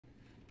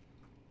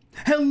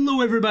Hello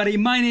everybody,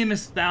 my name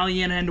is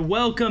Thalion and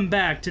welcome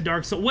back to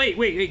Dark Souls.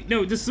 Wait,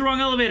 no, this is the wrong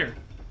elevator.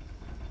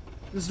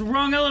 This is the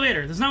wrong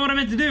elevator. That's not what I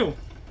meant to do.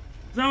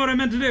 That's not what I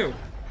meant to do.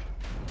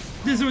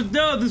 This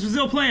was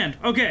ill planned.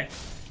 Okay.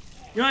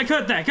 You know, I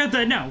cut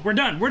that. No, we're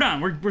done.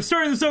 We're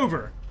starting this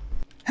over.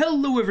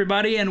 Hello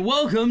everybody and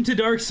welcome to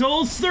Dark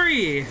Souls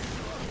 3.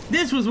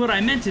 This was what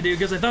I meant to do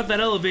because I thought that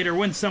elevator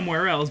went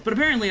somewhere else, but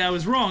apparently I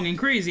was wrong and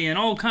crazy and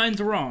all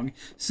kinds of wrong.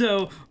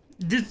 So,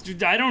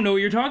 I don't know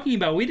what you're talking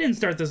about. We didn't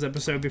start this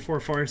episode before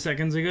 4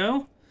 seconds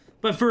ago.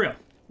 But for real,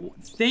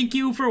 thank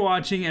you for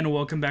watching and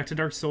welcome back to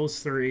Dark Souls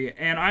 3.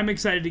 And I'm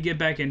excited to get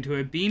back into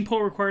it.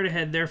 Beanpole required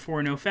ahead,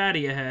 therefore no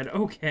fatty ahead.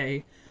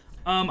 Okay.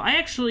 I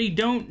actually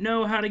don't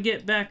know how to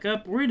get back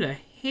up. Where the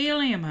hell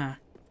am I?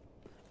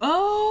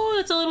 Oh,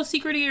 that's a little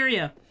secret-y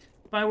area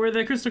by where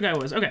the crystal guy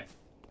was. Okay.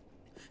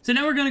 So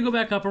now we're going to go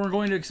back up and we're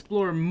going to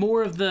explore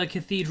more of the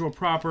cathedral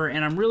proper,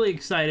 and I'm really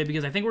excited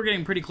because I think we're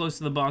getting pretty close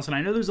to the boss, and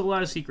I know there's a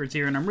lot of secrets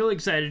here, and I'm really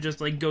excited to just,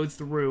 like, go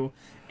through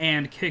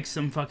and kick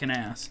some fucking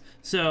ass.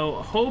 So,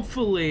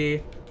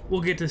 hopefully,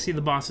 we'll get to see the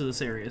boss of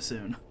this area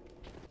soon.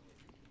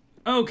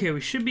 Okay,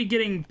 we should be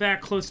getting back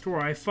close to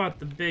where I fought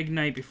the big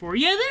knight before.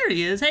 Yeah, there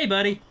he is! Hey,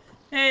 buddy!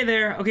 Hey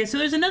there! Okay, so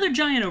there's another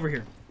giant over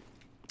here.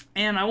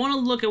 And I want to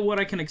look at what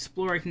I can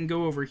explore. I can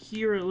go over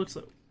here, it looks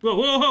like...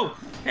 Whoa!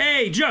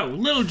 Hey, Joe!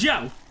 Little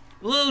Joe!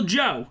 Little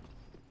Joe!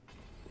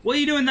 What are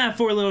you doing that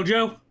for, Little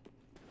Joe?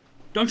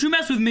 Don't you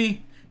mess with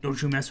me!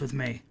 Don't you mess with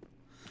me.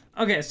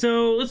 Okay,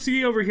 so let's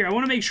see over here. I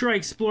want to make sure I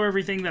explore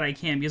everything that I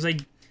can, because I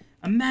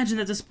imagine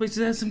that this place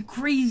has some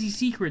crazy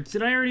secrets.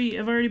 Have I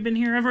already been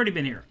here? I've already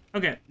been here.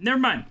 Okay, never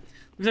mind.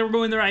 Looks like we're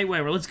going the right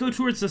way. Well, let's go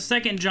towards the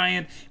second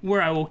giant,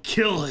 where I will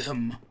kill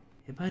him.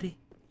 Hey, buddy.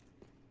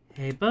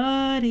 Hey,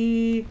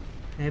 buddy.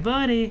 Hey,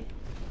 buddy.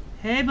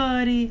 Hey,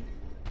 buddy.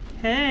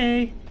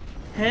 Hey.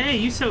 Hey,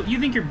 you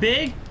think you're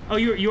big? Oh,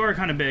 you are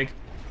kind of big.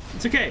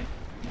 It's okay.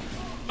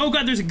 Oh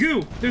god, there's a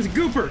goo. There's a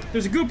gooper.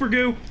 There's a gooper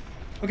goo.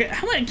 Okay,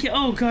 how am I kill?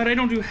 Oh god, I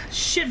don't do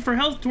shit for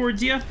health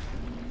towards you.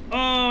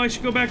 Oh, I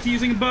should go back to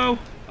using a bow.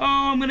 Oh,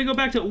 I'm gonna go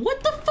back to...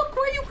 What the fuck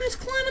were you just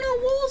climbing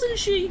on walls and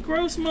shit, you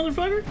gross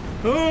motherfucker?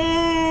 Oh,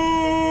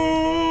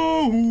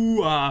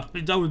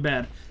 that was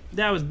bad.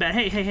 That was bad.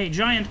 Hey,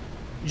 giant.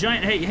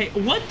 Hey,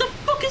 what the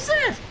fuck is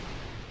that?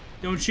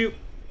 Don't shoot.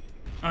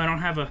 Oh, I don't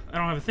have a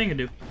thing to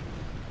do.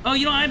 Oh,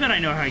 you know, I bet I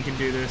know how I can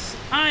do this.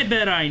 I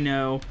bet I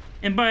know.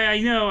 And by I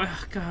know,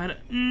 oh, God,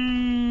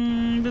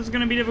 this is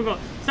gonna be difficult.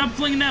 Stop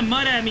flinging that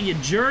mud at me, you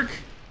jerk.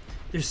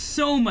 There's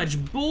so much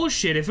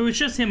bullshit. If it was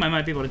just him, I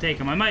might be able to take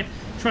him. I might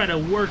try to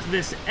work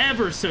this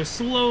ever so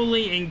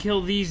slowly and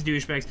kill these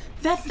douchebags.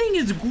 That thing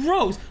is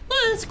gross. Look,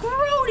 that's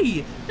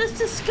grody. That's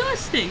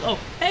disgusting. Oh,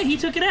 hey, he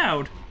took it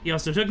out. He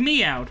also took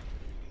me out.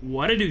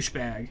 What a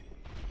douchebag.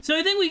 So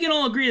I think we can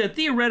all agree that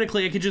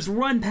theoretically I could just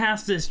run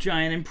past this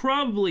giant and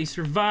probably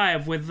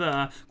survive with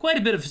quite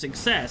a bit of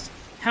success.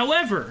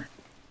 However,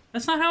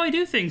 that's not how I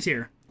do things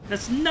here.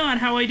 That's not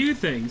how I do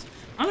things.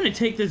 I'm gonna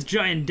take this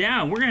giant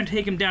down. We're gonna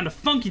take him down to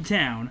Funky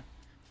Town.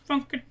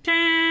 Funky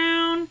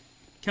Town.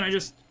 Can I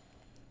just...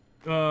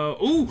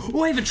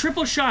 Oh, I have a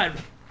triple shot.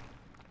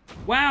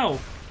 Wow.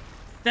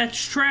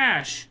 That's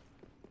trash.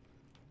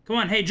 Come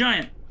on, hey,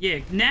 giant. Yeah,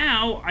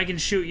 now I can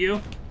shoot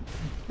you.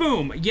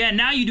 Boom. Yeah,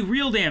 now you do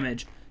real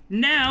damage.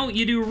 Now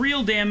you do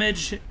real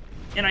damage,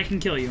 and I can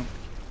kill you.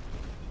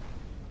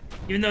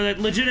 Even though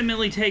that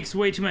legitimately takes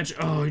way too much.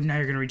 Oh, now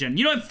you're gonna regen.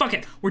 You know what? Fuck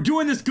it. We're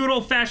doing this good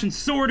old-fashioned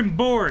sword and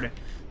board.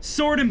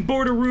 Sword and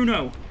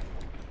borderuno.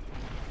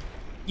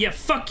 Yeah,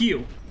 fuck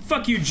you.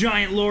 Fuck you,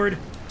 giant lord.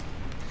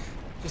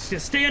 Just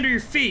stay under your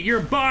feet.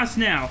 You're a boss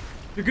now.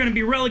 You're gonna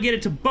be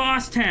relegated to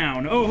Boss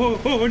Town.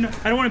 Oh, no.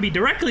 I don't want to be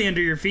directly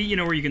under your feet, you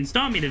know, where you can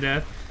stomp me to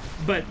death.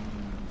 But...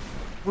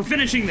 we're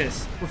finishing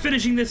this. We're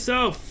finishing this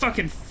so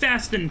fucking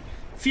fast and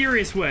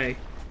furious way.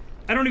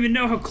 I don't even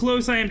know how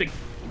close I am to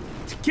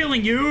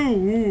killing you.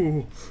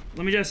 Ooh.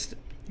 Let me just...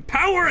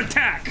 power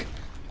attack!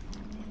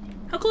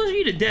 How close are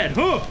you to dead?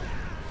 Oh!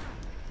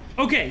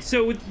 Okay,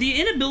 so the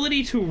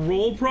inability to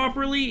roll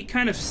properly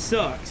kind of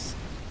sucks.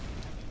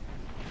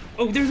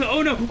 Oh, there's a...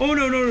 oh no,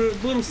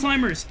 the little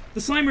Slimers.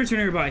 The Slimers are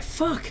nearby.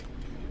 Fuck!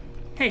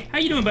 Hey, how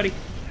you doing, buddy?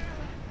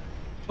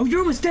 Oh, you're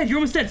almost dead.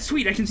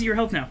 Sweet, I can see your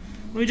health now.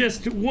 Let me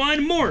just...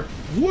 one more!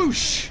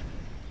 Whoosh!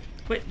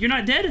 Wait, you're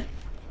not dead?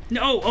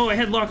 No, oh, I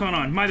had lock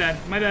on. My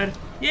bad.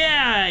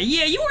 Yeah,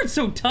 you weren't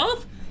so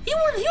tough! He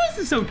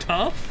wasn't so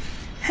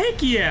tough!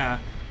 Heck yeah!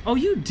 Oh,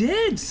 you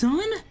did,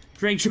 son!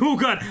 Drank... oh,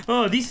 God!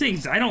 Oh, these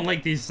things... I don't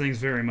like these things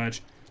very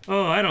much.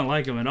 Oh, I don't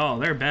like them at all.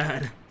 They're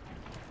bad.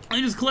 Let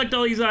me just collect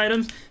all these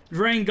items.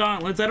 Drang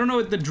gauntlets. I don't know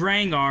what the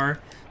Drang are.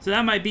 So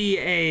that might be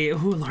a...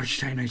 ooh, large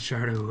Titanite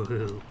shard.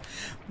 Ooh.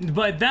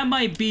 But that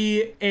might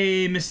be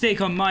a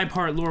mistake on my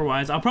part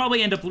lore-wise. I'll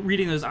probably end up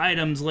reading those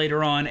items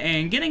later on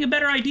and getting a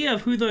better idea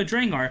of who the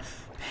Drang are.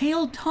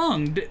 Pale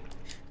Tongued.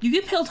 You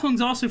get Pale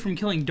Tongues also from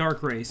killing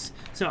Dark Race.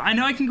 So I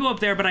know I can go up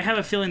there, but I have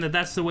a feeling that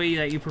that's the way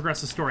that you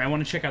progress the story. I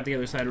want to check out the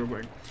other side real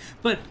quick.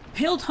 But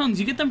Pale Tongues,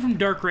 you get them from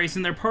Dark Race,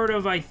 and they're part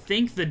of, I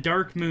think, the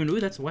Dark Moon. Ooh,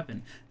 that's a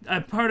weapon.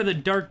 Part of the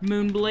Dark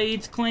Moon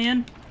Blades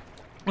clan.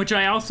 which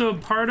I also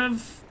part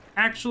of,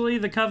 actually,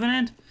 the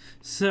Covenant.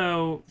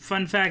 So,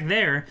 fun fact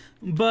there.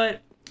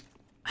 But,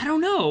 I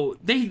don't know.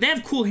 They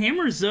have cool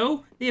hammers,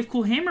 though. They have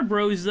cool hammer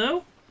bros,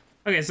 though.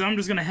 Okay, so I'm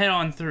just gonna head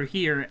on through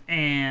here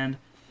and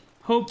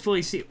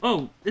hopefully see...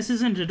 Oh, this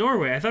isn't a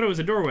doorway. I thought it was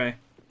a doorway.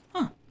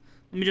 Huh.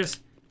 Let me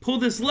just pull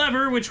this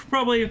lever, which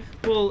probably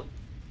will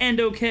end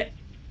okay.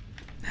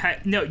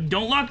 No,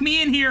 don't lock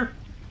me in here.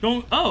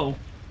 Don't... Oh.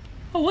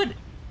 Oh, what?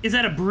 Is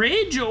that a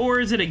bridge, or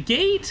is it a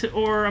gate?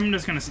 Or I'm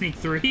just gonna sneak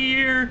through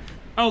here.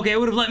 Okay, it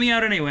would have let me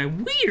out anyway.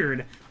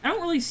 Weird. I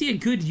don't really see a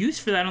good use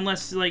for that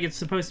unless, like, it's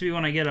supposed to be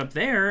when I get up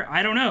there.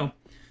 I don't know.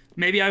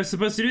 Maybe I was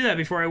supposed to do that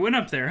before I went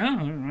up there. Huh? I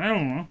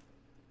don't know.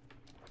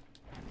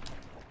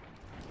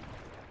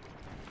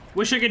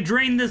 Wish I could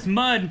drain this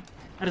mud.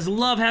 I just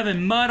love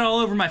having mud all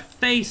over my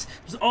face,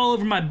 just all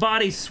over my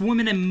body,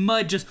 swimming in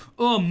mud, just,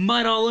 oh,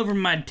 mud all over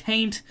my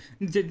taint.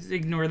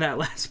 Ignore that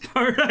last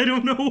part. I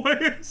don't know why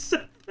I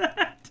said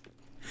that.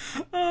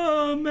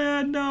 Oh,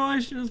 man, no, I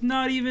should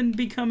not even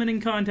be coming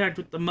in contact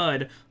with the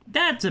mud.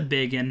 That's a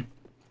biggin.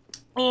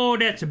 Oh,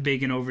 that's a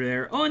biggin over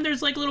there. Oh, and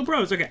there's, like, little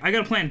bros. Okay, I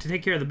got a plan to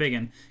take care of the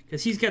biggin,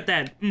 because he's got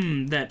that,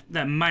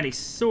 that mighty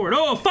sword.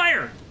 Oh,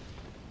 fire!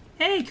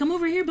 Hey, come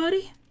over here,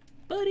 buddy.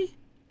 Buddy.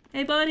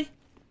 Hey, buddy.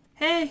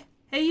 Hey.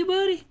 Hey, you,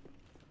 buddy.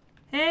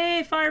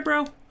 Hey, fire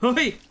bro.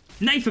 Hey,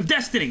 knife of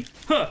destiny.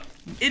 Huh.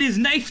 It is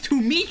knife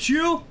to meet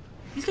you.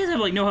 These guys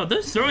have, like, no help.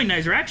 Those throwing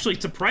knives are actually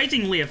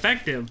surprisingly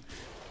effective.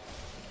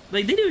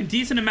 Like, they do a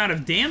decent amount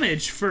of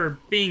damage for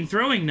being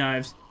throwing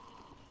knives.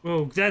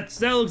 Oh, that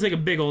looks like a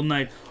big old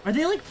knife. Are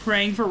they, like,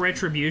 praying for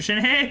retribution?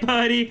 Hey,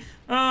 buddy.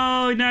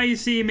 Oh, now you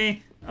see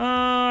me.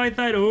 Oh, I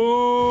thought,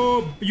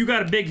 oh, you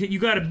got a big hit.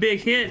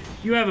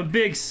 You have a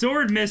big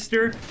sword,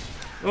 mister.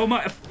 Oh,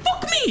 my,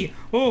 fuck me.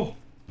 Oh,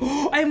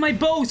 I have my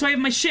bow, so I have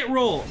my shit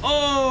roll.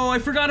 Oh, I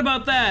forgot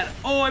about that.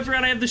 Oh, I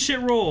forgot I have the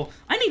shit roll.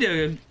 I need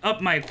to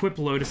up my equip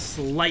load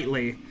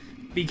slightly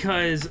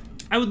because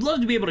I would love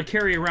to be able to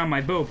carry around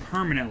my bow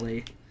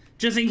permanently,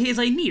 just in case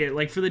I need it,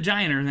 like for the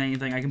giant or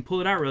anything. I can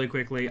pull it out really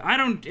quickly. I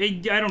don't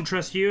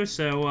trust you,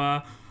 so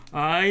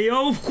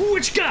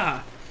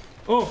whoochka!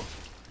 Oh,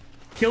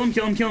 kill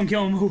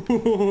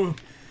him.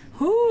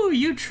 Ooh,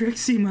 you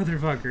tricksy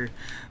motherfucker.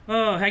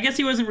 Oh, I guess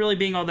he wasn't really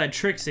being all that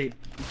tricksy.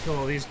 Kill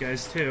all these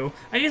guys, too.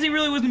 I guess he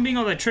really wasn't being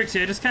all that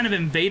tricksy. I just kind of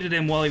invaded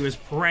him while he was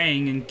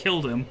praying and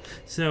killed him.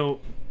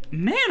 So,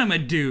 man, I'm a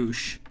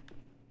douche.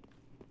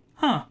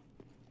 Huh.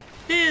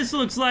 This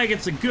looks like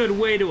it's a good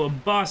way to a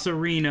boss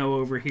arena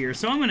over here.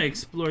 So I'm gonna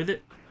explore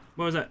that.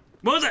 What was that?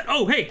 What was that?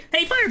 Oh, hey!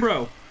 Hey, fire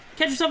bro!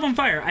 Catch yourself on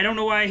fire. I don't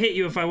know why I hit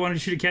you if I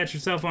wanted you to catch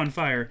yourself on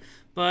fire.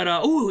 But,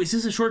 oh, is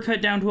this a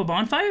shortcut down to a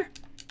bonfire?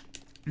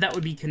 That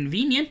would be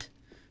convenient.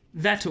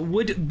 That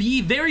would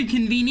be very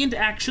convenient,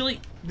 actually.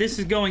 This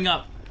is going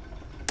up.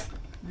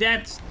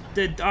 That's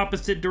the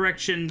opposite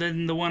direction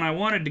than the one I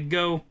wanted to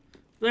go.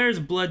 There's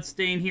a blood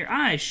stain here.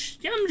 I'm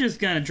just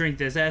gonna drink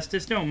this,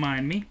 Estes. Don't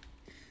mind me.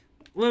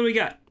 What do we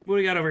got? What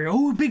do we got over here?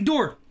 Oh, big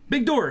door!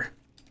 Big door!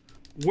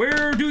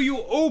 Where do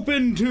you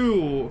open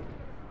to?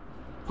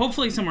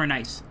 Hopefully somewhere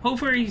nice.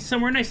 Hopefully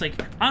somewhere nice, like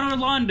on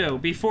Orlando,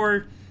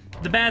 before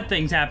the bad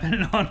things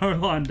happen on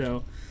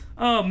Orlando.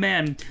 Oh,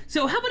 man.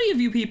 So how many of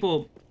you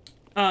people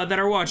that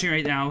are watching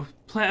right now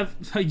have...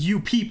 You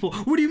people?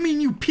 What do you mean,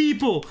 you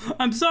people?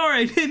 I'm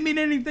sorry, I didn't mean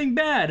anything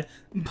bad.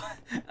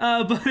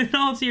 But in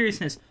all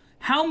seriousness,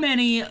 how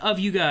many of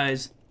you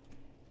guys...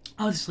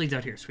 I'll just leave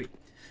that here, sweet.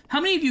 How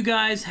many of you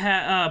guys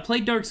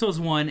played Dark Souls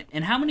 1,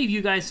 and how many of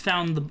you guys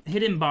found the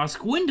hidden boss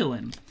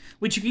Gwendolyn?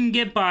 Which you can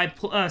get by,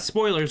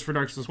 spoilers for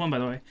Dark Souls 1, by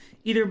the way,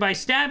 either by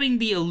stabbing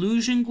the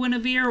illusion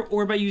Guinevere,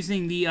 or by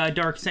using the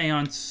Dark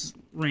Seance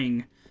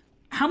ring.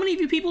 How many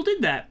of you people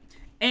did that?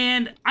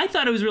 And I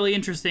thought it was really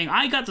interesting.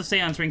 I got the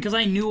Seance ring because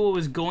I knew what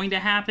was going to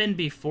happen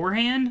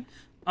beforehand.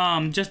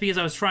 Just because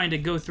I was trying to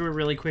go through it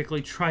really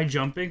quickly. Try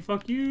jumping,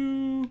 fuck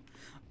you.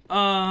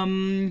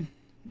 Oh,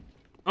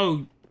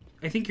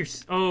 I think you're...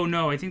 Oh,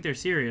 no, I think they're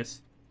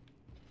serious.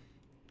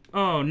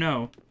 Oh,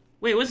 no.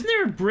 Wait, wasn't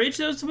there a bridge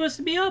that was supposed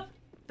to be up?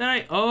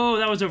 Oh,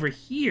 that was over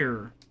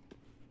here.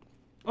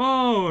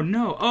 Oh,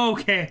 no.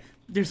 Okay,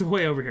 there's a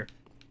way over here.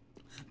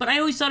 But I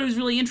always thought it was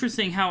really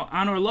interesting how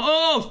on Orlando...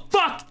 Oh,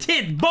 fuck,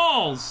 tit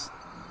balls!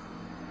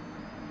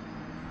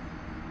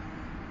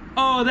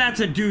 Oh, that's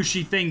a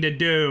douchey thing to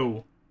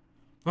do.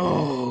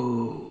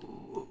 Oh.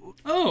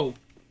 Oh.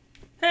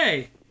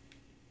 Hey.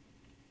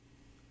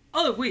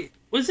 Oh, wait.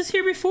 Was this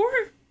here before?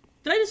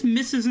 Did I just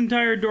miss this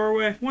entire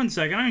doorway? One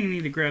second, I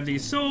need to grab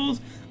these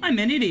souls. I'm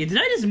an idiot. Did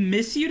I just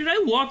miss you? Did I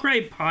walk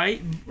right by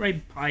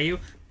you?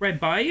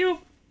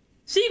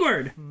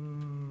 Sigurd!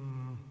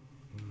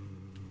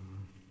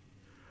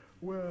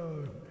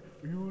 Well,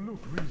 you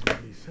look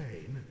reasonably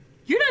sane.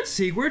 You're not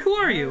Sigurd, who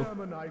are you? I am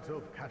a knight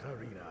of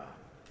Katarina.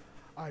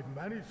 I've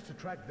managed to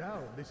track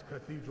down this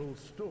cathedral's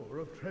store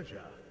of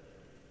treasure.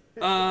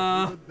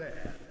 Over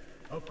there,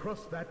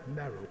 across that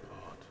narrow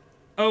part.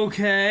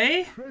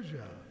 Okay.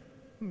 Treasure.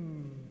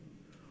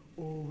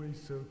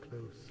 Always so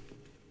close,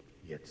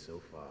 yet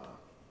so far.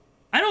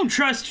 I don't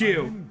trust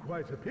you. I'm in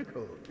quite a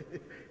pickle,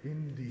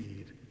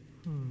 indeed.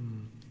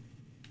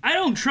 I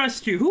don't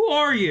trust you. Who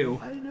are you?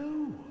 I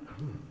know.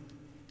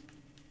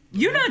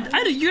 You're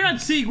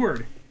not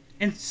Sigurd.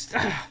 And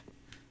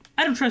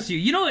I don't trust you.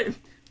 You know what?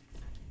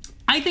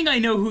 I think I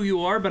know who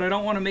you are, but I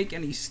don't want to make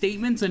any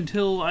statements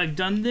until I've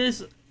done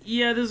this.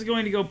 Yeah, this is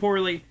going to go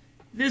poorly.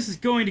 This is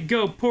going to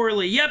go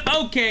poorly. Yep,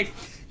 okay.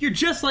 You're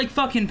just like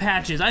fucking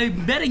Patches.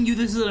 I'm betting you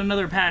this is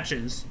another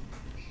Patches.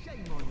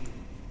 Shame on you,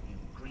 you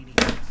greedy.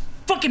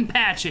 Fucking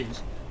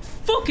Patches.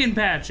 Fucking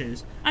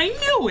Patches. I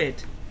knew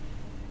it.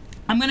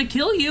 I'm gonna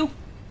kill you.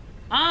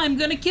 I'm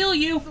gonna kill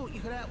you. Thought you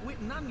could outwit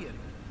an onion.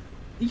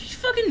 You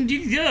fucking,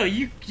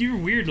 you're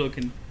weird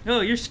looking.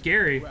 Oh, you're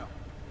scary. Well,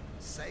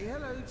 say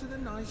hello to the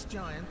nice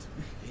giant.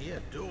 He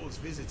adores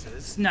visitors.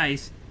 It's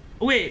nice.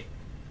 Wait.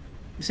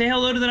 Say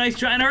hello to the nice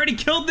giant. I already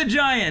killed the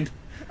giant.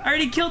 I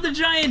already killed the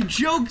giant.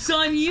 Joke's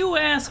on you,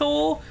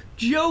 asshole.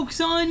 Joke's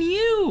on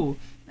you.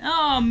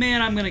 Oh,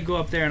 man, I'm gonna go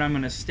up there and I'm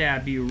gonna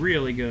stab you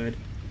really good.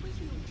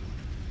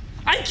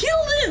 I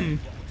killed him!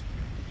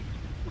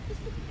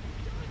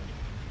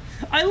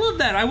 I love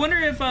that. I wonder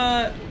if,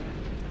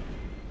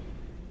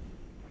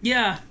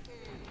 yeah.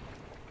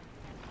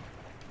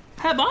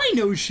 Have I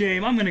no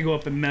shame? I'm gonna go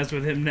up and mess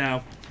with him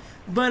now.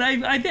 But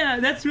I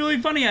think that's really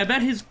funny. I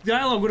bet his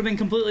dialogue would have been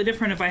completely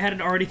different if I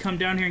hadn't already come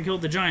down here and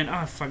killed the giant.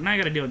 Oh, fuck. Now I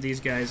gotta deal with these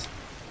guys.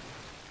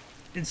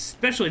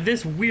 Especially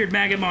this weird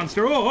maggot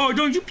monster. Oh,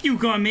 don't you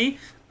puke on me.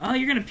 Oh,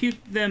 you're gonna puke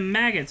the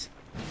maggots.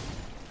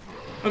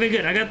 Okay,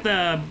 good. I got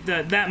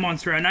that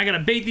monster out, and I gotta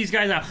bait these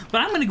guys out.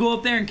 But I'm gonna go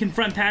up there and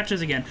confront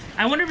Patches again.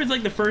 I wonder if it's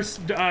like the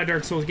first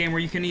Dark Souls game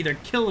where you can either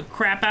kill the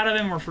crap out of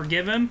him or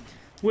forgive him.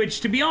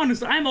 Which, to be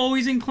honest, I'm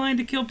always inclined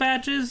to kill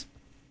Patches.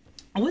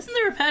 Wasn't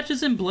there a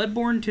Patches in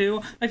Bloodborne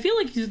too? I feel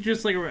like he's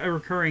just like a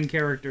recurring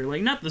character.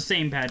 Like, not the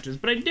same Patches,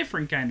 but a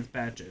different kind of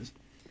Patches.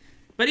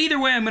 But either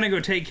way, I'm gonna go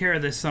take care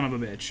of this son of a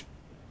bitch.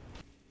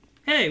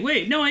 Hey,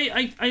 wait, no,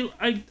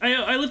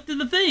 I lifted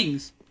the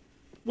things.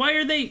 Why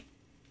are they...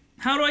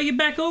 How do I get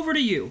back over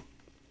to you?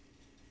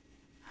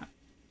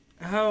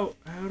 How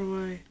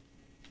do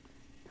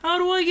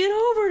I get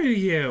over to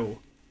you?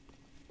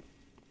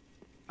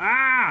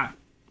 Ah!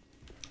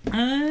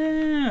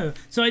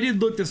 So I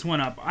did look this one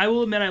up. I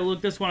will admit I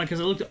looked this one up because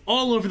I looked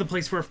all over the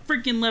place for a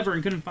freaking lever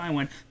and couldn't find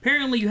one.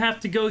 Apparently you have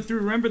to go through,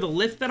 remember the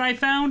lift that I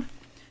found?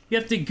 You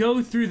have to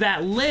go through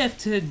that lift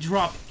to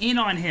drop in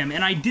on him.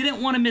 And I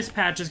didn't want to miss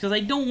Patches because I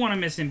don't want to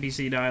miss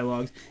NPC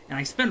dialogues. And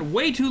I spent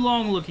way too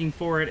long looking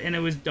for it and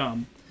it was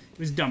dumb. It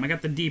was dumb. I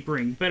got the deep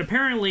ring. But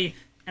apparently,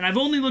 and I've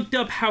only looked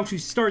up how to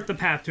start the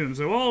path to him.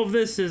 So all of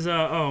this is,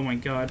 oh my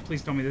god.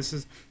 Please tell me this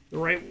is the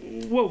right...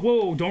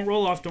 Whoa, don't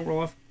roll off, don't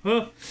roll off.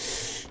 Huh.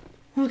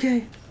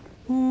 Okay.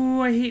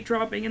 Ooh, I hate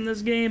dropping in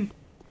this game.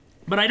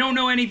 But I don't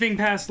know anything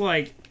past,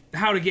 like,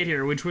 how to get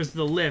here, which was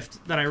the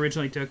lift that I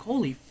originally took.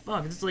 Holy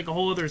fuck, this is like a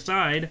whole other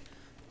side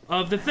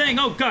of the thing.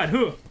 Oh god,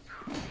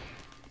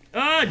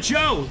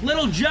 Joe!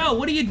 Little Joe,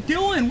 what are you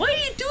doing? Why are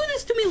you doing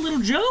this to me,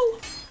 little Joe?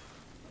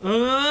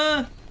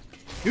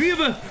 You have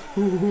a...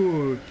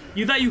 Ooh,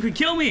 you thought you could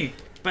kill me,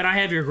 but I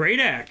have your great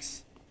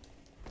axe.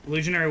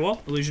 Illusionary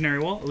wall, illusionary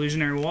wall,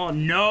 illusionary wall.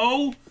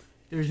 No!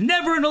 There's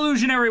never an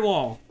illusionary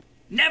wall.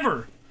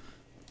 Never!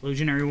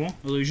 Illusionary wall,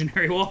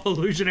 illusionary wall,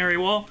 illusionary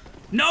wall.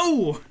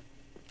 No!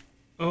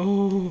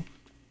 Oh,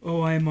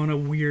 I am on a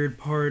weird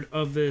part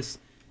of this.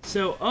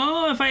 So,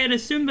 if I had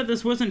assumed that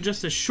this wasn't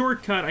just a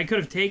shortcut, I could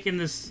have taken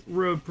this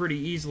road pretty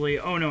easily.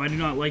 Oh no, I do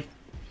not like...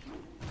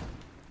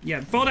 Yeah,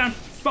 fall down,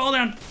 fall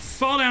down,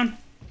 fall down.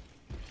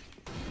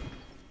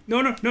 No,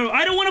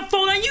 I don't want to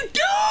fall down, you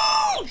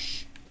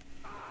douche!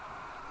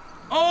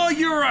 Oh,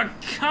 you're a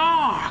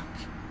cock!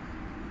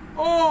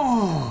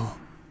 Oh!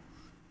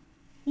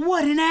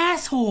 What an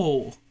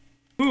asshole!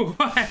 Ooh,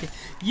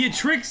 you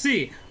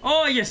tricksy!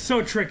 Oh, you're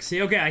so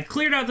tricksy. Okay, I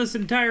cleared out this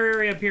entire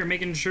area up here,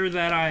 making sure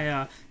that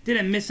I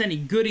didn't miss any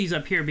goodies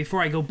up here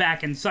before I go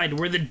back inside to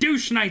where the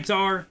douche knights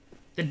are.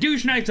 The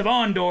douche knights of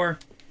Ondor.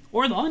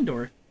 Or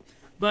Londor.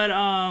 But,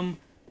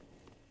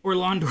 or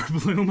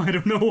Londor Bloom. I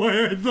don't know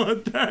why I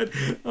thought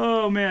that.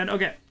 Oh, man.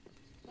 Okay.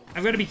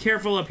 I've got to be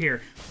careful up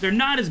here. They're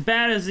not as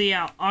bad as the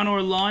on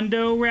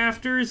Orlando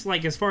rafters,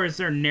 like as far as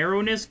their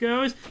narrowness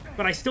goes,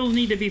 but I still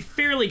need to be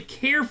fairly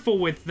careful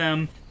with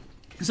them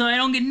so I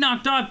don't get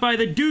knocked off by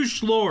the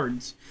douche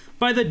lords.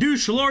 By the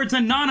douche lords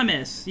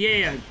anonymous.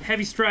 Yeah,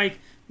 heavy strike,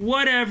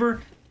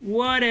 whatever.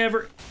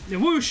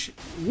 Whoosh,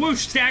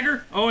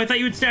 stagger. Oh, I thought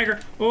you would stagger.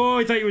 Oh,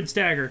 I thought you would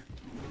stagger.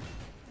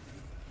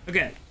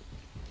 Okay.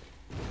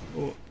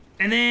 Oh.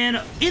 And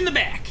then in the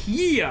back,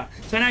 yeah.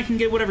 So now I can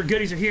get whatever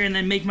goodies are here and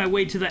then make my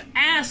way to the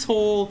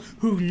asshole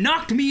who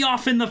knocked me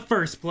off in the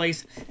first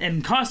place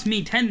and cost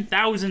me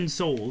 10,000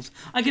 souls.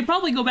 I could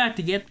probably go back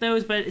to get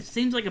those, but it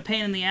seems like a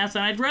pain in the ass,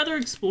 and I'd rather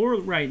explore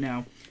right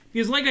now.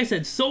 Because like I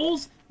said,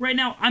 souls, right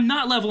now, I'm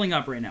not leveling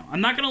up right now.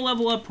 I'm not going to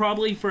level up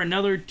probably for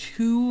another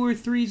 2 or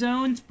 3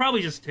 zones.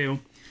 Probably just 2,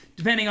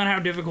 depending on how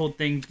difficult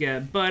things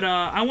get. But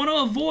I want to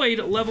avoid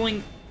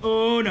leveling...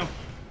 Oh, no.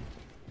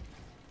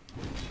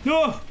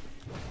 No!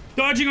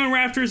 Dodging on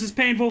rafters is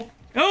painful.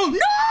 Oh, no!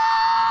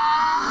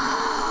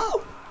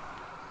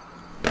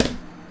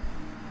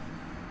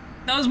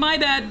 That was my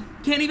bad.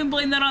 Can't even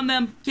blame that on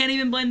them. Can't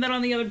even blame that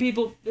on the other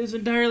people. It was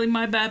entirely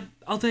my bad.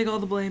 I'll take all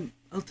the blame.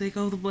 I'll take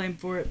all the blame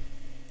for it.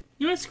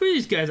 You know what? Screw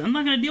these guys. I'm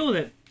not going to deal with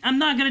it. I'm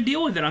not going to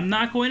deal with it. I'm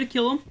not going to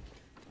kill them.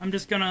 I'm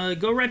just going to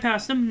go right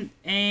past them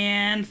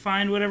and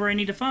find whatever I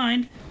need to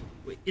find.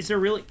 Wait, is there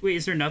really... Wait,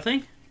 is there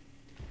nothing?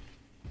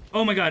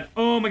 Oh my god.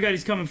 Oh my god,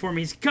 he's coming for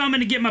me. He's coming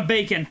to get my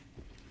bacon.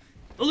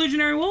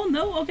 Illusionary wall?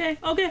 No? Okay,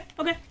 okay,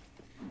 okay.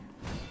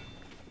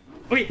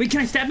 Wait,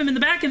 can I stab him in the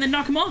back and then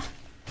knock him off?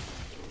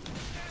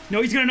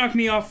 No, he's gonna knock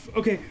me off.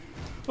 Okay.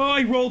 Oh,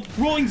 I rolled.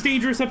 Rolling's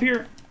dangerous up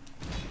here.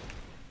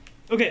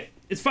 Okay,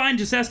 it's fine.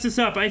 Just S this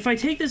up. If I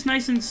take this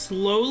nice and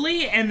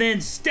slowly and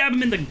then stab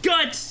him in the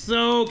guts.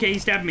 Okay, he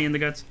stabbed me in the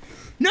guts.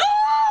 No!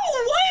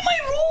 Why am I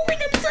rolling?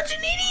 I'm such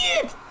an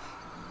idiot!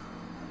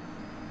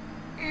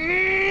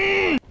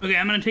 Okay,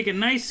 I'm gonna take a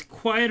nice,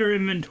 quieter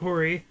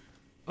inventory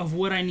of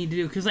what I need to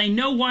do, because I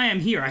know why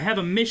I'm here. I have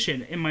a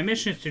mission, and my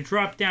mission is to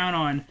drop down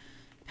on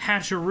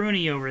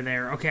Patcheroonie over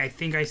there. Okay, I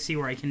think I see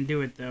where I can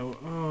do it, though.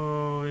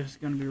 Oh, this is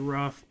gonna be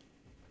rough.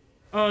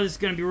 Oh, this is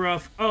gonna be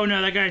rough. Oh,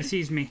 no, that guy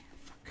sees me.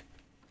 Fuck.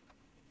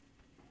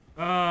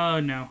 Oh,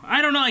 no.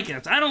 I don't like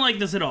this. I don't like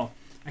this at all.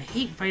 I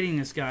hate fighting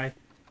this guy.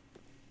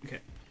 Okay.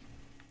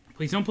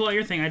 Please don't pull out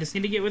your thing. I just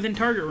need to get within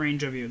target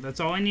range of you. That's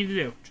all I need to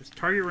do. Just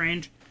target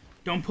range.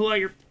 Don't pull out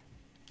your...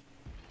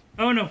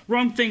 Oh, no.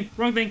 Wrong thing.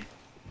 Wrong thing.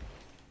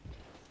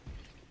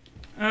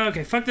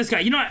 Okay, fuck this guy.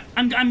 You know what?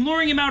 I'm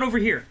luring him out over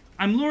here.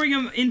 I'm luring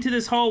him into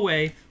this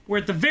hallway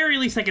where at the very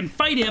least I can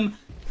fight him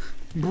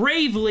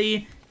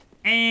bravely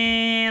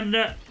and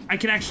I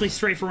can actually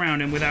strafe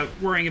around him without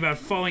worrying about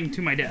falling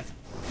to my death.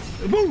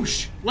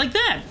 Whoosh! Like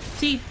that!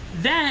 See,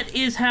 that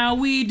is how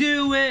we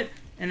do it!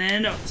 And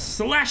then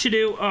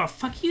slash-a-do. Oh,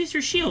 fuck, use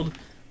your shield.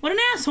 What an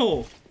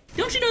asshole!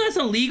 Don't you know that's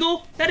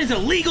illegal? That is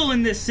illegal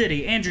in this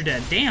city. And you're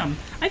dead. Damn.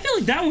 I feel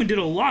like that one did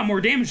a lot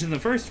more damage than the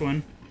first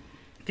one.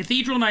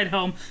 Cathedral Knight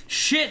Helm.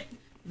 Shit!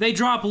 They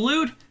drop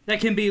loot that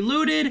can be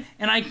looted,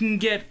 and I can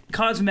get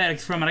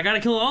cosmetics from it. I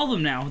gotta kill all of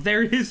them now.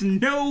 There is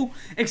no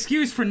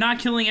excuse for not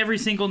killing every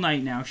single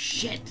knight now.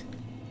 Shit.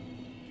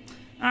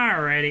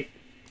 Alrighty.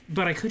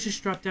 But I could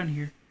just drop down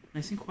here,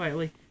 nice and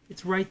quietly.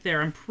 It's right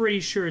there. I'm pretty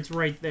sure it's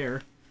right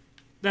there.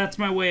 That's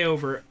my way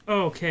over.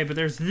 Okay, but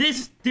there's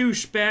this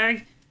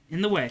douchebag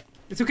in the way.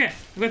 It's okay.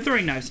 I've got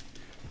throwing knives.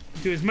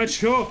 Do as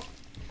much... Oh.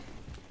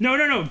 No,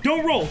 no, no.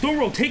 Don't roll. Don't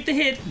roll. Take the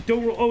hit.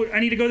 Don't roll. Oh,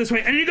 I need to go this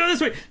way. I need to go this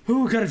way.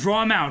 Ooh, gotta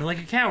draw him out like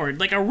a coward.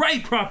 Like a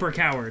right proper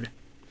coward.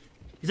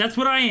 Because that's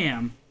what I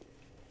am.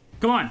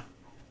 Come on.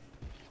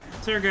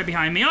 Is there a guy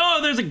behind me? Oh,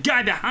 there's a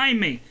guy behind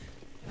me.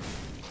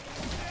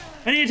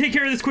 I need to take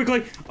care of this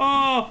quickly.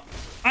 Oh,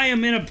 I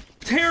am in a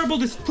terrible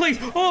place.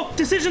 Oh,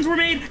 decisions were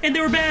made and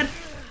they were bad.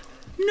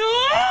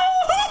 No!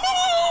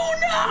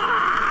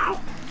 No!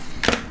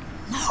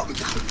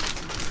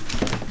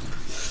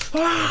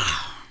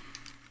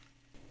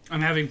 I'm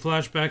having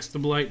flashbacks to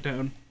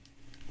Blighttown.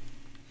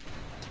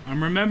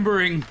 I'm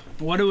remembering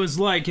what it was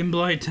like in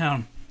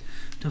Blighttown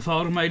to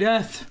fall to my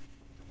death,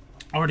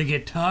 or to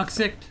get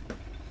toxic,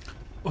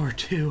 or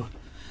to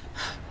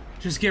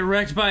just get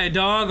wrecked by a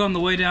dog on the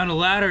way down a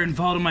ladder and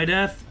fall to my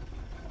death,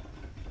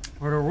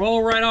 or to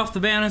roll right off the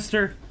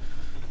banister,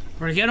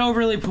 or to get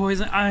overly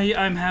poisoned.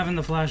 I'm having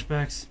the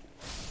flashbacks.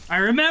 I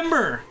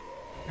remember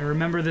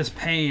this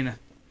pain,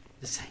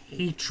 this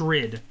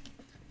hatred,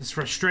 this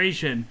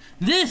frustration.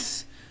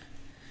 This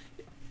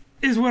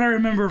is what I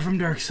remember from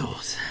Dark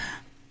Souls.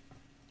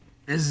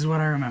 This is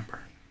what I remember.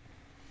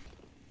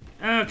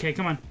 Okay,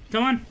 come on.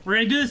 Come on. We're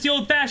gonna do this the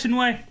old-fashioned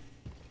way.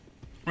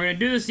 We're gonna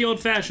do this the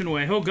old-fashioned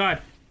way. Oh,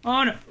 God.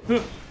 Oh, no.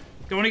 Don't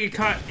want to get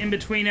caught in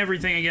between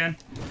everything again.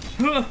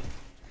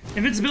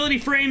 Invincibility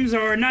frames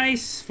are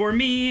nice for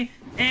me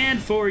and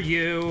for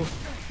you.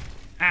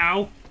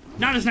 Ow.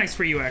 Not as nice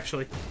for you,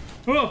 actually.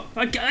 Oh,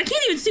 I can't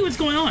even see what's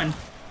going on.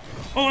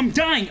 Oh, I'm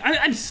dying.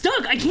 I'm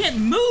stuck. I can't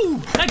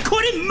move. I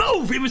couldn't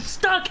move. It was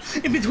stuck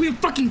in between a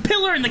fucking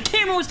pillar and the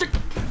camera was stuck.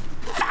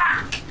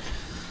 Fuck.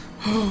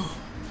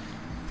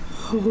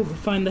 Oh,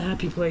 find the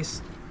happy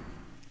place.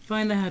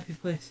 Find the happy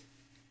place.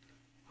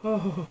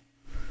 Oh.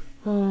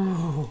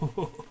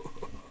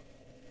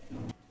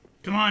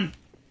 Come on.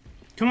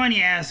 Come on,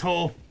 you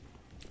asshole.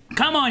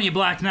 Come on, you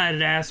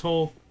black-knighted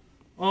asshole.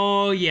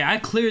 Oh, yeah, I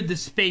cleared the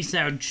space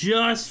out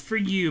just for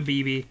you,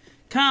 BB.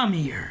 Come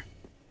here.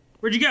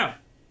 Where'd you go?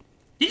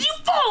 Did you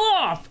fall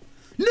off?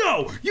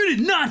 No, you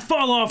did not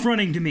fall off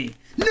running to me.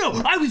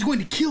 No, I was going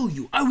to kill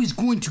you. I was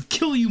going to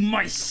kill you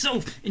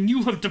myself, and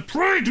you have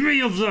deprived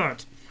me of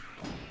that.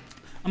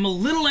 I'm a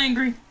little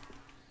angry,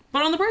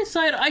 but on the bright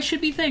side, I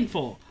should be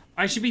thankful.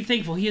 I should be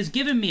thankful. He has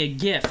given me a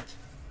gift,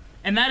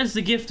 and that is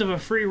the gift of a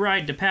free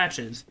ride to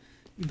Patches.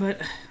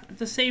 But at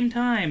the same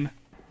time,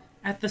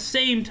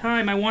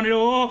 I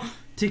wanted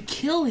to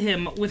kill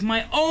him with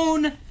my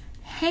own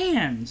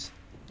hands.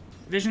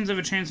 Visions of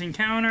a chance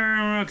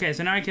encounter. Okay,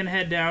 so now I can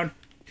head down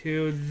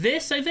to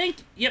this, I think?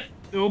 Yep.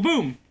 Oh,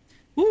 boom.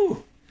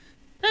 Ooh.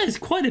 That is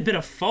quite a bit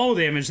of fall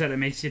damage that it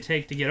makes you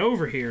take to get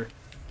over here.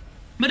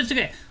 But it's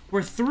okay.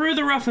 We're through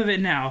the rough of it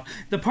now.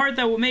 The part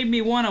that made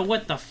me wanna,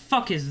 what the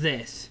fuck is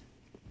this?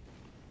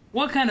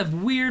 What kind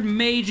of weird,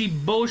 magey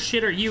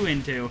bullshit are you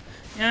into?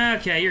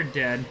 Okay, you're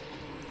dead.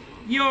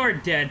 You're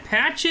dead.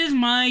 Patches,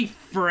 my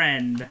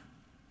friend.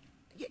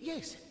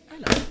 Yes,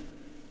 hello.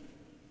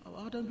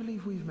 Oh, I don't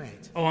believe we've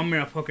met. Oh, I'm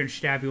gonna fucking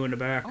stab you in the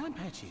back. I'm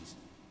Patches.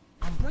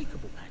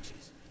 Unbreakable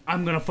Patches.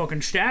 I'm gonna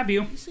fucking stab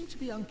you. You seem to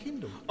be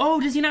unkindled.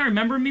 Oh, does he not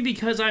remember me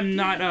because I'm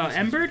not,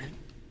 embered?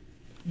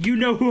 You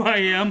know who I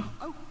am.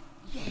 Oh,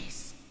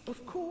 yes,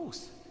 of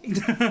course.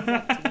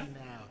 Now.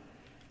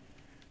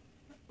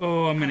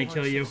 Oh, I'm gonna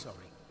kill you. So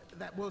sorry.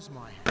 That was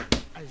my hand,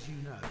 as you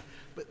know.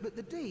 But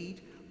the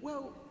deed,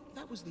 well,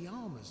 that was the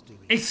armor's doing.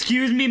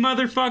 Excuse me,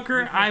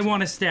 motherfucker. I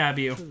want to stab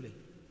you. Truly.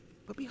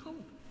 But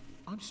behold,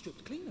 I'm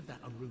stripped clean of that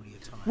unruly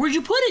attire. Where'd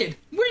you put it?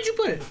 Where did you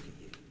put it? Look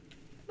at you.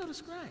 Not a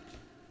scratch.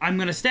 I'm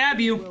gonna stab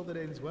you. Well, that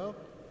ends well.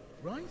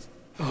 Right?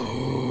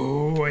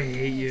 Oh, I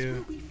hate Yes,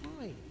 you. we'll be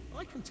fine.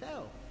 I can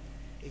tell.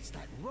 It's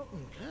that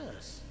rotten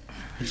curse.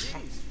 It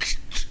is.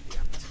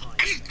 The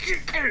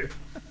time.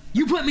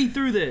 You put me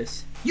through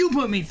this. You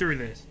put me through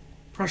this.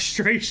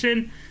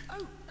 Frustration.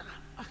 Oh,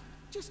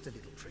 just a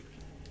little trick.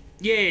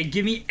 Yeah,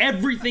 give me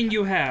everything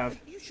you have.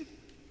 You should,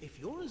 if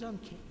you're as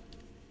unkindled.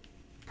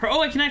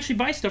 Oh, I can actually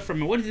buy stuff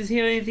from it. What, does he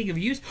have anything of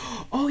use?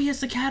 Oh,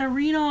 yes, the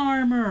Katarina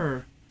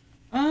armor.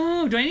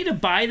 Oh, do I need to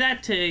buy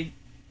that to...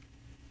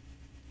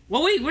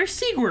 Well, wait, where's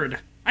Sigurd?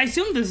 I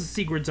assume this is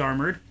Sigurd's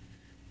armored.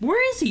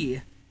 Where is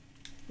he?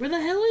 Where the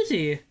hell is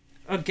he?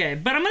 Okay,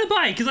 but I'm gonna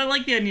buy it because I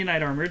like the Onion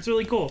Knight armor. It's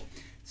really cool.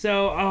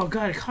 So, oh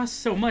god, it costs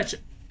so much.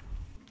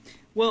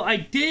 Well, I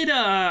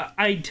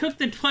took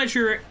the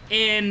pleasure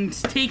in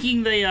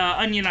taking the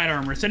Onion Knight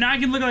armor. So now I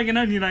can look like an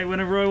Onion Knight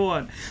whenever I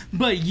want.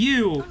 But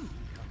you...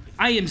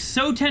 I am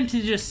so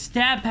tempted to just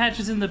stab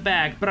Patches in the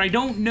back, but I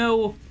don't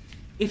know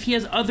if he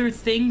has other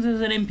things as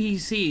an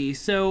NPC,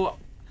 so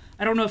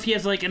I don't know if he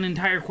has, like, an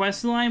entire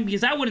quest line,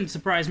 because that wouldn't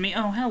surprise me.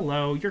 Oh,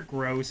 hello, you're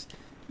gross.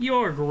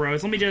 You're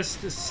gross. Let me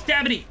just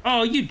stab it.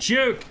 Oh, you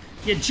jerk.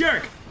 You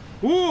jerk.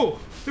 Ooh,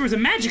 there was a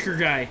Magicka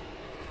guy.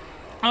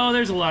 Oh,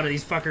 there's a lot of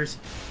these fuckers.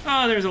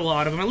 Oh, there's a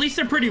lot of them. At least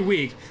they're pretty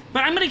weak.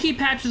 But I'm gonna keep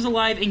Patches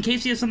alive in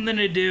case he has something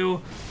to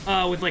do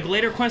with, like,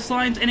 later quest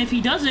lines, and if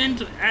he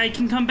doesn't, I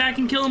can come back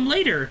and kill him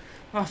later.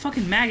 Oh,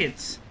 fucking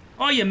maggots.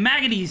 Oh, you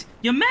maggoties.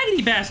 You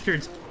maggoty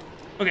bastards.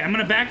 Okay, I'm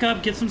gonna back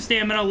up, get some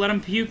stamina, let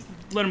them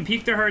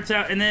puke their hearts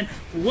out, and then,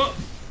 whoa,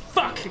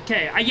 fuck,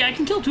 okay. Yeah, I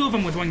can kill 2 of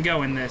them with one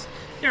go in this.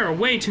 There are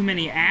way too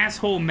many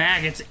asshole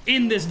maggots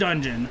in this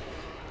dungeon.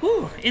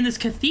 Whew, in this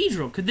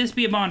cathedral. Could this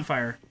be a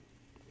bonfire?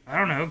 I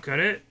don't know, could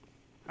it?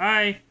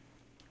 Hi.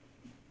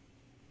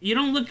 You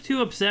don't look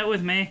too upset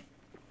with me.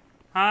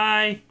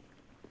 Hi.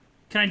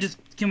 Can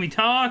we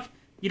talk?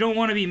 You don't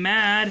want to be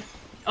mad.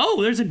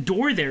 Oh, there's a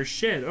door there.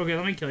 Shit. Okay,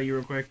 let me kill you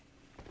real quick.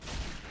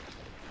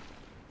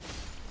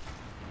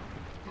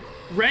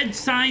 Red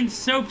sign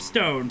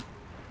soapstone.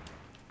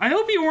 I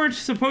hope you weren't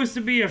supposed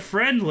to be a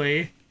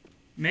friendly.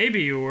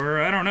 Maybe you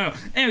were. I don't know.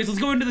 Anyways, let's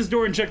go into this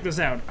door and check this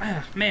out.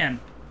 Ah, man.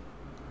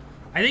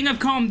 I think I've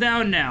calmed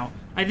down now.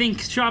 I think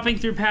shopping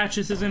through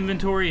Patches'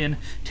 inventory and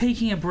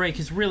taking a break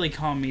has really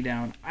calmed me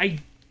down.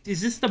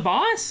 Is this the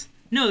boss?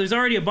 No, there's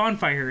already a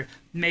bonfire here.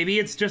 Maybe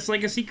it's just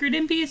like a secret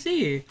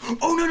NPC.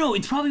 Oh, no,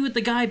 it's probably what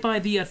the guy by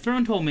the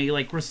throne told me,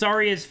 like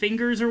Rosaria's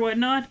fingers or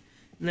whatnot.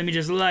 Let me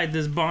just light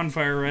this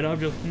bonfire right up.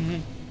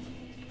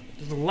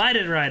 Just light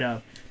it right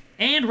up.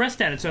 And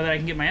rest at it so that I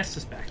can get my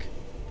Estus back.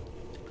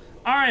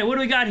 Alright, what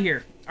do we got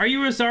here? Are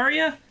you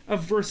Rosaria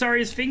of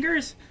Rosaria's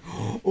fingers?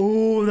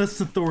 Oh, that's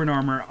the Thorn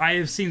armor. I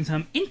have seen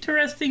some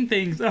interesting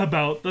things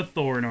about the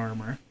Thorn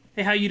armor.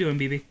 Hey, how you doing,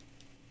 BB?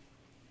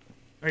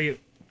 Are you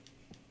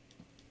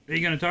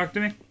gonna talk to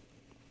me?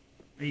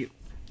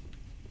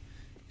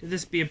 Could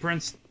this be a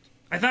prince?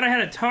 I thought I had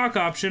a talk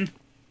option.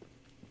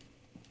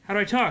 How do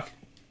I talk?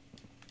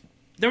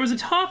 There was a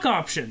talk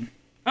option.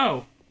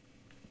 Oh.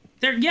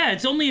 Yeah,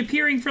 it's only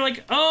appearing for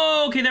like,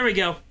 oh, okay, there we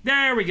go.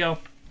 There we go.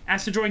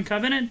 Asked to join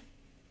Covenant?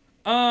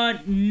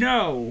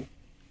 No.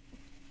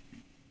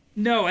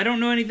 No, I don't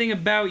know anything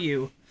about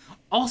you.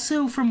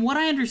 Also, from what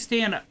I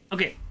understand,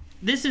 okay,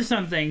 this is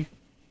something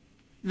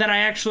that I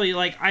actually,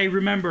 like, I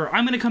remember.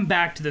 I'm going to come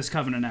back to this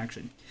Covenant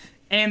action.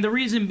 And the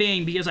reason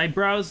being because I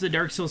browsed the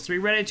Dark Souls 3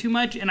 Reddit too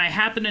much, and I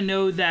happen to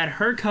know that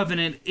her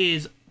Covenant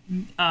is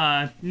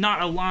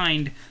not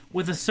aligned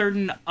with a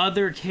certain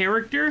other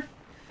character.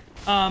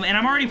 And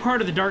I'm already part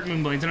of the Dark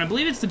Moonblades, and I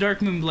believe it's the Dark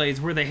Moonblades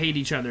where they hate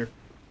each other.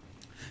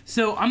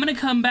 So I'm going to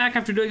come back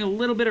after doing a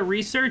little bit of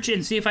research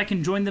and see if I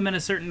can join them in a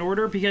certain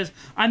order, because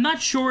I'm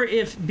not sure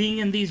if being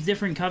in these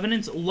different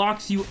covenants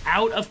locks you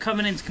out of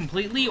covenants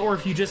completely, or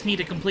if you just need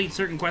to complete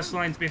certain quest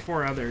lines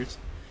before others.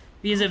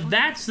 Because if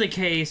that's the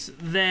case,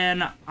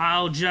 then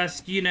I'll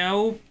just, you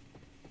know,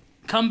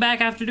 come back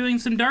after doing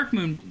some Dark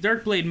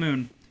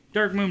Moonblade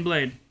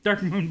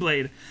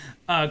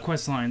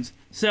quest lines.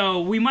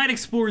 So we might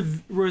explore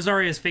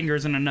Rosaria's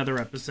fingers in another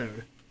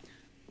episode.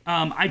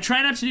 I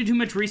try not to do too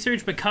much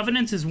research, but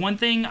covenants is one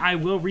thing I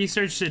will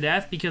research to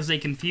death because they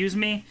confuse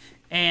me,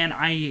 and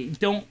I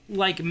don't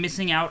like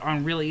missing out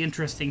on really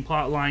interesting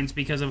plot lines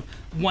because of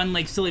one,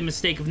 like, silly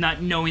mistake of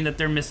not knowing that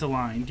they're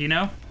misaligned, you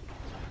know?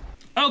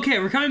 Okay,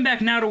 we're coming back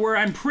now to where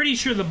I'm pretty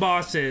sure the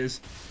boss is,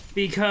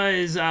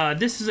 because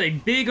this is a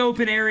big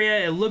open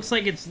area. It looks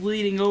like it's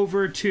leading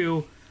over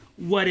to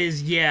what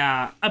is,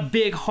 yeah, a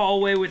big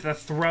hallway with a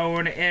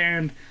throne,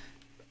 and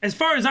as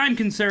far as I'm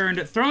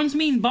concerned, thrones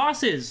mean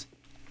bosses.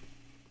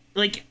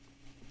 Like,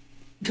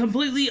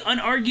 completely,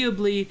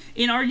 unarguably,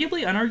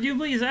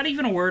 unarguably, is that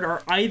even a word?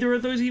 Are either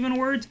of those even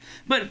words?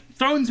 But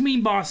thrones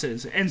mean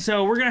bosses, and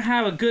so we're gonna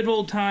have a good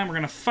old time. We're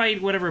gonna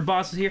fight whatever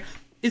boss is here.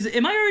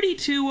 Am I already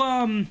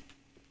to,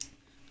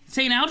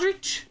 St.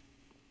 Aldrich?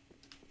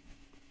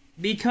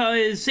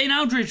 Because St.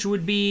 Aldrich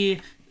would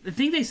be... I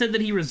think they said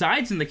that he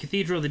resides in the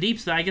Cathedral of the Deep,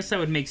 so I guess that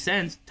would make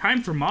sense.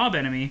 Time for mob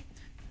enemy.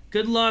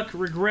 Good luck,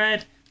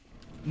 regret.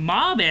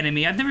 Mob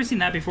enemy? I've never seen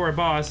that before, a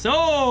boss.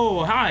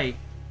 Oh, hi.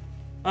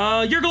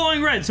 You're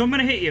glowing red, so I'm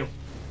gonna hit you.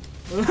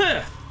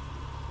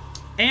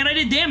 And I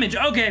did damage.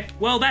 Okay,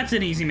 well, that's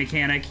an easy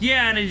mechanic.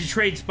 Yeah, and I did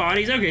trade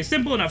spotties. Okay,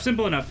 simple enough,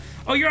 simple enough.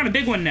 Oh, you're on a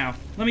big one now.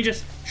 Let me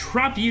just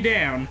drop you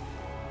down.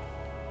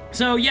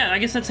 So, yeah, I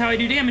guess that's how I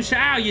do damage.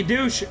 Ow, you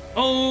douche.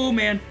 Oh,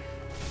 man.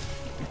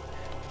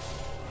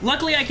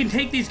 Luckily, I can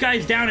take these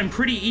guys down in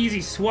pretty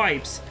easy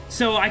swipes,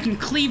 so I can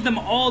cleave them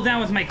all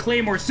down with my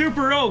claymore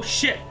super, oh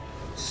shit,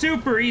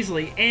 super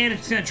easily, and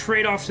it's gonna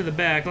trade off to the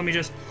back. Let me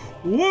just,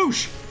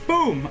 whoosh,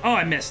 boom. Oh,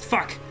 I missed,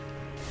 fuck.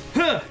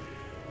 Huh,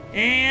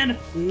 and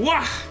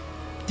wah,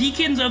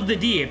 Deacons of the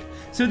Deep.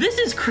 So this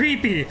is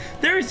creepy.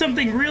 There is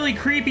something really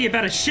creepy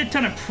about a shit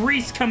ton of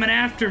priests coming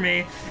after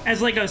me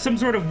as like some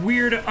sort of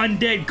weird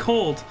undead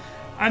cult.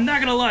 I'm not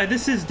gonna lie,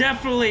 this is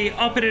definitely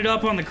upping it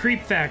up on the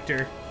creep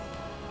factor.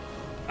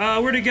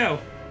 Where'd it go?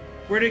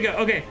 Where'd it go?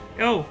 Okay.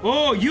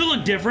 Oh, you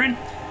look different.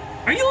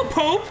 Are you a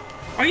pope?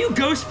 Are you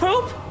Ghost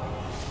Pope?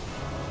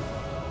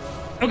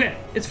 Okay,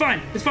 it's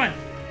fine. It's fine.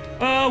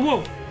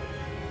 Whoa.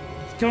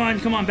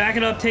 Come on, back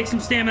it up. Take some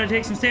stamina,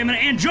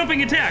 and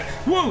jumping attack.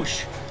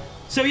 Whoosh.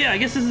 So yeah, I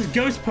guess this is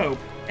Ghost Pope.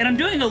 And I'm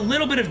doing a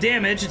little bit of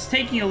damage. It's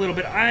taking a little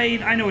bit.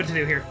 I know what to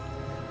do here.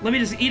 Let me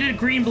just eat a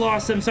green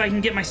blossom so I can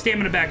get my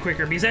stamina back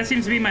quicker, because that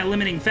seems to be my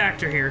limiting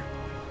factor here.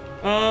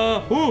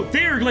 Oh,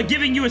 they're like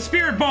giving you a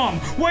spirit bomb.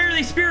 Why are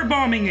they spirit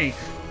bombing me?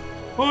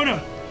 Oh no,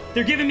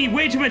 they're giving me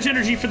way too much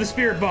energy for the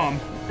spirit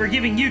bomb. Or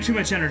giving you too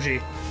much energy.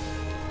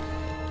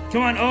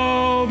 Come on,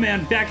 oh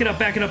man, back it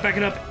up.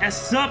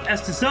 S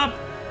is up,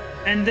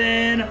 and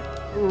then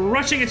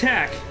rushing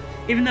attack.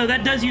 Even though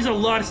that does use a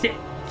lot of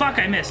fuck,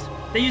 I missed.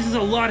 That uses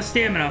a lot of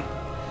stamina.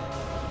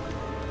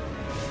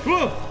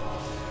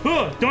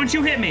 Whoa, don't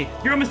you hit me.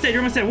 You're almost dead,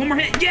 One more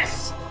hit,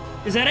 yes!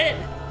 Is that it?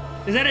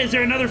 Is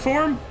there another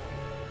form?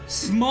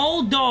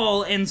 Small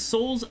doll and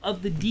souls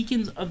of the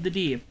Deacons of the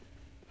Deep.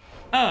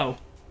 Oh.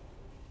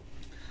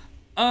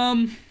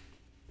 Honestly,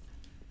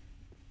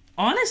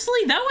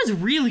 that was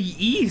really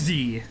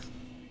easy.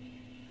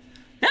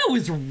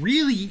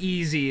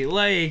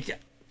 Like,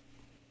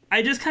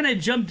 I just kind of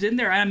jumped in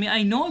there. I mean,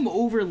 I know I'm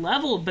over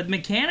leveled, but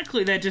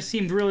mechanically that just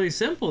seemed really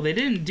simple. They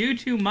didn't do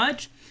too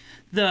much.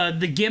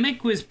 The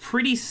gimmick was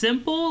pretty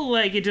simple.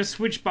 Like, it just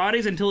switched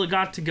bodies until it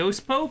got to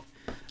Ghost Pope.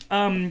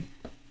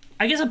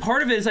 I guess a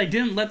part of it is I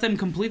didn't let them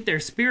complete their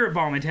Spirit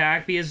Bomb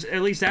attack, because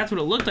at least that's what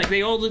it looked like.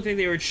 They all looked like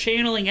they were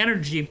channeling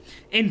energy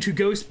into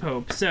Ghost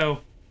Pope, so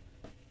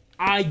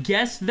I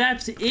guess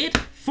that's it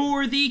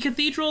for the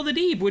Cathedral of the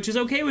Deep, which is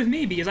okay with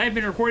me, because I've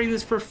been recording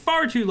this for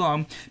far too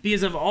long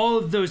because of all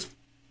of those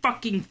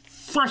fucking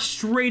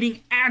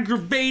frustrating,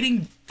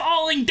 aggravating,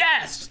 falling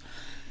deaths.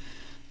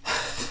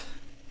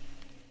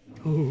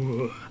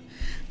 Ooh.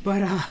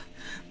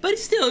 But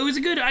still, it was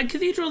a good...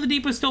 Cathedral of the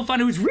Deep was still fun.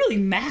 It was really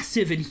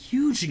massive and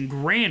huge and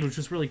grand, which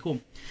was really cool.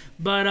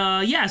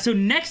 But, yeah, so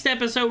next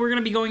episode, we're going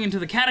to be going into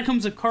the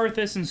Catacombs of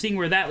Carthus and seeing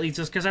where that leads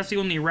us, because that's the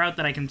only route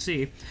that I can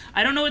see.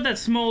 I don't know what that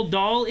small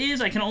doll is.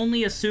 I can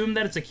only assume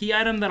that it's a key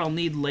item that I'll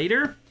need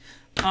later.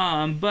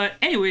 But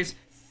anyways,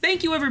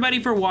 thank you,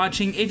 everybody, for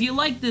watching. If you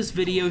like this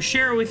video,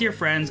 share it with your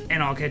friends,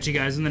 and I'll catch you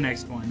guys in the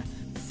next one.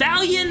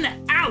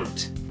 Thalion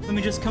out! Let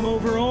me just come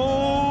over.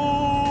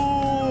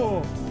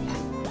 Oh!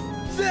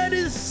 That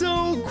is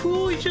so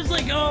cool. He's just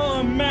like,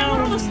 oh, man.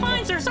 All the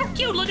slimes are so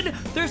cute. Look at it.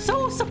 They're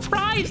so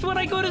surprised when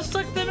I go to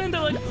suck them in.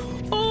 They're like,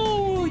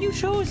 oh, you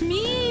chose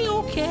me?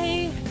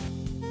 Okay.